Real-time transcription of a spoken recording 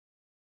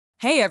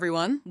Hey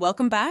everyone,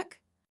 welcome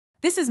back.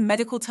 This is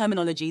Medical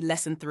Terminology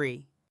Lesson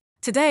 3.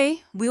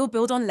 Today, we'll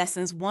build on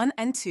Lessons 1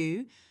 and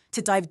 2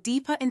 to dive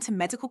deeper into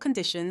medical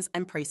conditions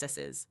and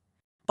processes.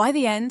 By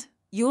the end,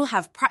 you'll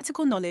have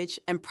practical knowledge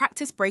and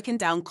practice breaking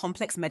down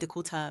complex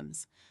medical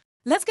terms.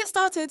 Let's get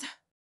started.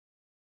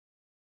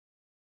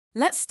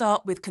 Let's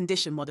start with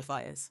condition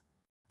modifiers.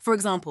 For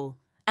example,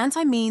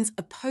 anti means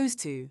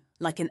opposed to,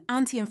 like in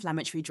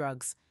anti-inflammatory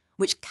drugs,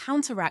 which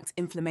counteract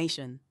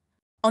inflammation.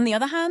 On the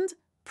other hand,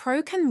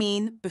 pro can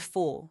mean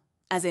before,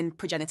 as in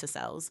progenitor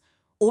cells,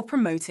 or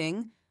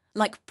promoting,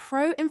 like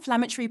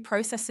pro-inflammatory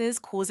processes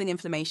causing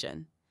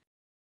inflammation.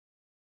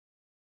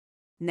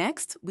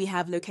 Next, we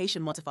have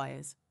location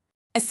modifiers.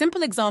 A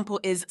simple example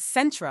is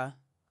centra,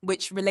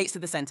 which relates to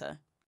the center.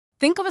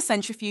 Think of a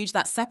centrifuge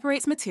that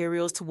separates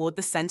materials toward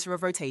the center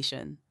of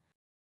rotation.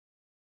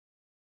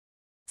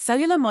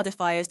 Cellular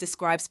modifiers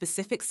describe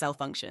specific cell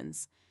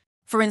functions.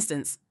 For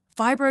instance,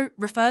 fibro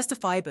refers to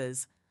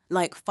fibers,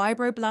 like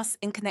fibroblasts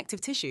in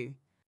connective tissue.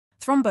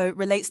 Thrombo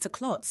relates to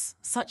clots,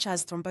 such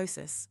as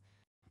thrombosis.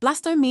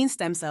 Blasto means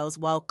stem cells,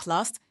 while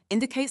clast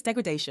indicates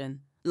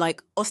degradation,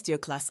 like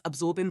osteoclasts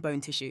absorbing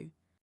bone tissue.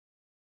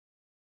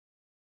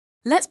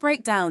 Let's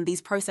break down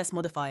these process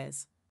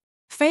modifiers.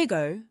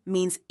 Phago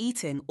means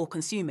eating or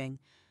consuming.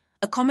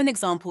 A common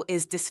example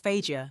is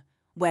dysphagia,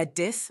 where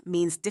dys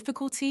means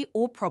difficulty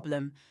or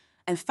problem,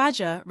 and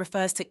phagia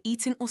refers to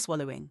eating or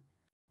swallowing.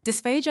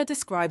 Dysphagia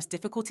describes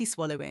difficulty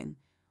swallowing,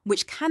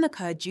 which can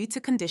occur due to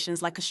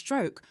conditions like a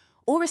stroke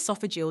or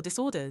esophageal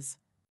disorders.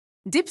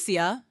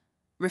 Dipsia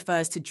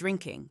refers to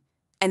drinking.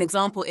 An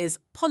example is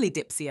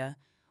polydipsia,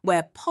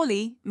 where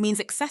poly means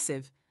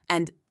excessive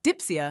and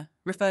dipsia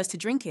refers to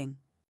drinking.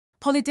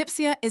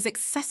 Polydipsia is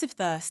excessive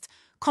thirst,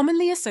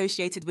 commonly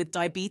associated with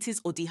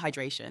diabetes or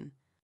dehydration.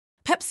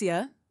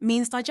 Pepsia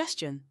means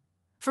digestion.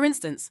 For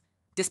instance,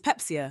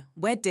 dyspepsia,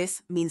 where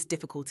dys means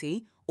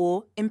difficulty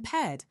or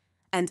impaired,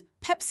 and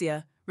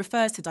pepsia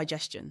refers to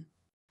digestion.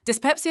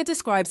 Dyspepsia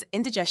describes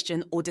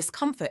indigestion or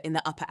discomfort in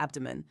the upper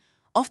abdomen,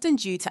 often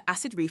due to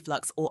acid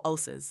reflux or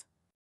ulcers.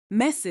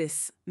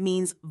 Mesis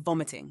means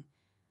vomiting.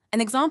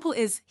 An example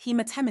is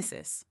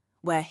hematemesis,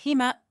 where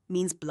hemat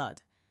means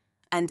blood,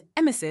 and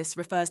emesis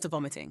refers to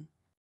vomiting.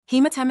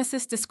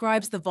 Hematemesis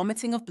describes the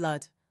vomiting of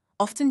blood,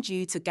 often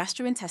due to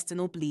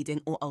gastrointestinal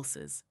bleeding or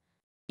ulcers.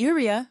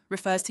 Uria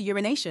refers to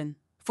urination.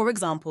 For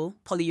example,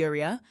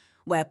 polyuria,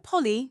 where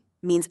poly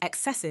means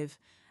excessive,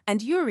 and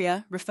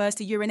uria refers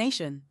to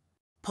urination.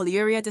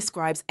 Polyuria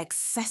describes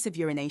excessive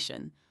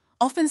urination,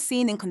 often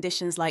seen in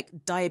conditions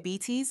like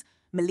diabetes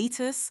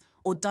mellitus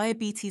or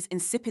diabetes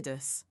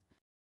insipidus.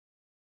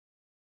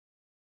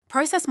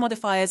 Process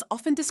modifiers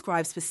often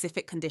describe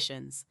specific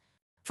conditions.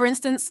 For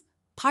instance,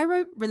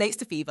 pyro relates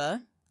to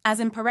fever, as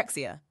in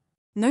pyrexia.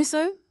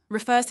 Noso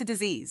refers to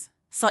disease,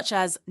 such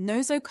as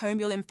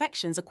nosocomial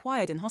infections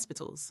acquired in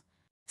hospitals.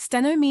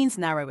 Steno means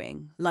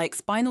narrowing, like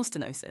spinal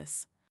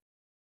stenosis.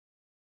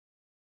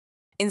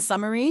 In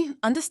summary,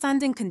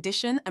 understanding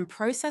condition and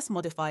process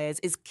modifiers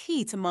is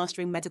key to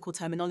mastering medical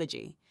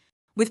terminology.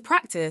 With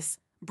practice,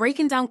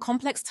 breaking down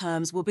complex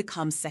terms will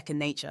become second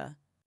nature.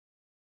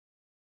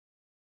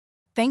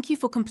 Thank you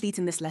for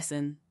completing this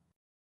lesson.